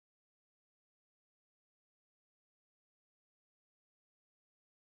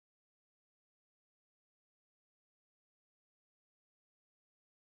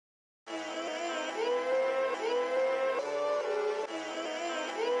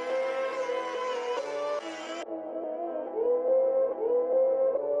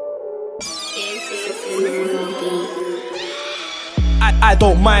I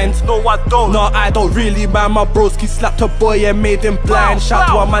don't mind, no I don't. No I don't really mind. My broski slapped a boy and made him blind. Shout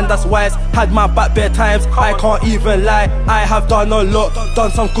to a man that's wise, had my back bare times. I can't even lie, I have done a lot.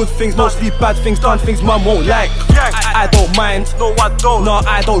 Done some good things, mostly bad things. Done things mum won't like. I don't mind, no I don't. No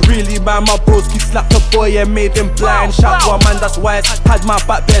I don't really mind. My broski slapped a boy and made him blind. Shout to a man that's wise, had my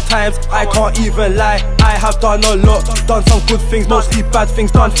back bare times. I can't even lie, I have done a lot. Done some good things, mostly bad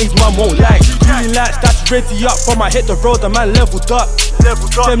things. Done things mum won't like. Green lights that's ready up from I hit the road, the man leveled up.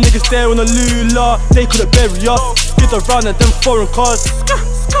 Them niggas there on the lula, they couldn't bury us. Skid around in them foreign cars.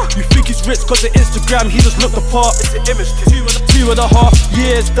 You think he's rich cause of Instagram, he just looked the part. It's an image, 2.5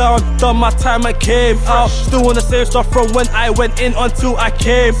 years down, done my time and came out. Still on the same stuff from when I went in until I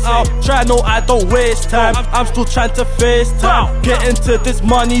came out. Try no, I don't waste time, I'm still trying to FaceTime. Get into this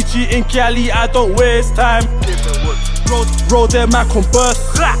money, cheating galley, I don't waste time. Roll their Mac on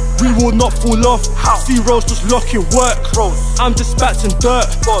burst, we will not fall off. See Rose just locking work, I'm dispatching dirt.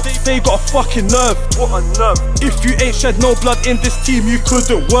 They got a fucking nerve. What a nerve. If you ain't shed no blood in this team, you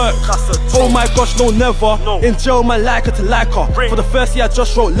couldn't work. Oh my gosh, no never. In jail man like her to like her. For the first year I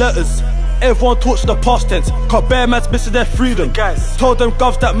just wrote letters. Everyone talks to the past tense, cause bare man's missing their freedom. Told them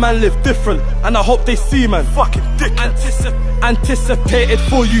govs that man live different, and I hope they see man. Fucking dick. Anticipated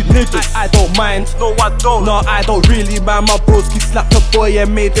for you niggas. I don't mind, no I don't. No I don't really mind. My broski slapped a boy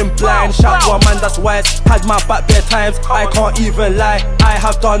and made him blind. Shout to a man that's wise, had my back bare times. I can't even lie, I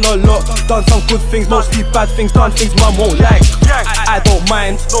have done a lot. Done some good things, mostly bad things. Done things mum won't like. I don't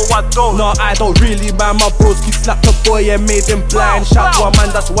mind, no I don't. No I don't really mind. My broski slapped a boy and made him blind. Shout to a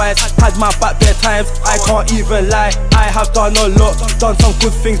man that's wise, had my back bare times. I can't even lie, I have done a lot. Done some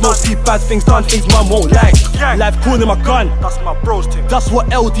good things, mostly bad things. Done things mum won't like. Life cornered my gun, that's my bros thing. That's what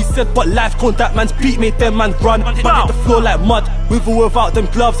LD said, but life cornered that man's beat, made them man run. But hit the floor like mud, with or without them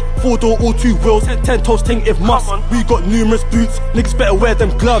gloves. 4-door, all 2 wheels, 10 toes ting if must. We got numerous boots, niggas better wear them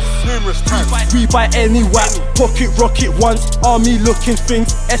gloves. Numerous times. We buy any whack, pocket rocket ones. Army looking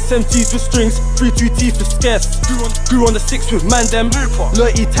things, SMGs with strings. 3-2 teeth is scarce. Grew on the 6 with man them.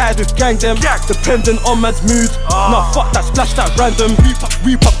 Lurty tied with gang them. Dependent on man's mood. Nah fuck that, splash that random.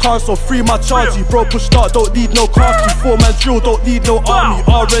 Reap up council, free my charge. Bro push start, don't need no khaki. 4-man drill, don't need no army.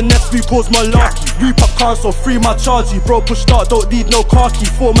 RNS, we cause malarkey. Reap up council, free my charge. Bro push start, don't need no khaki.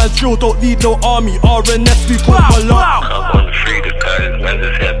 4-man drill, don't need no army. RNS, we cause malarkey. I'm on the free the guys, man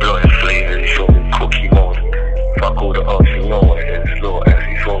just had blood and flavor. Show me cookie mode. Fuck all the ups, you know what it is. Little ass,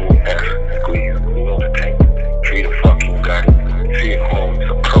 he's on the ass. Squeeze, you know the tank. Free the fucking guy. See it home,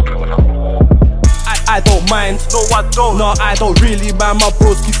 it's a problem when I'm home. I don't mind, no I don't. No I don't really mind. My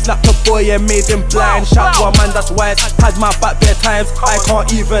broski slapped a boy and made him blind. Shout to a man that's wise, had my back bare times. I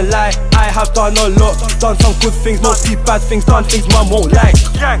can't even lie, I have done a lot. Done some good things, mostly bad things. Done things mum won't like.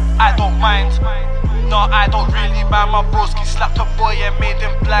 I don't mind, no I don't really mind. My broski slapped a boy and made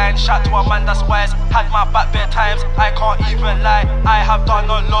him blind. Shout to a man that's wise, had my back bare times. I can't even lie, I have done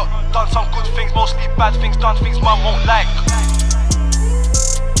a lot. Done some good things, mostly bad things. Done things mum won't like.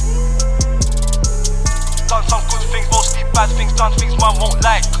 Done some good things, mostly bad things. Done things mum won't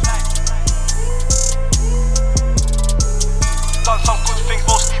like. Done some good things,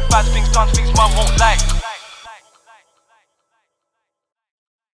 mostly bad things. Done things mum won't like.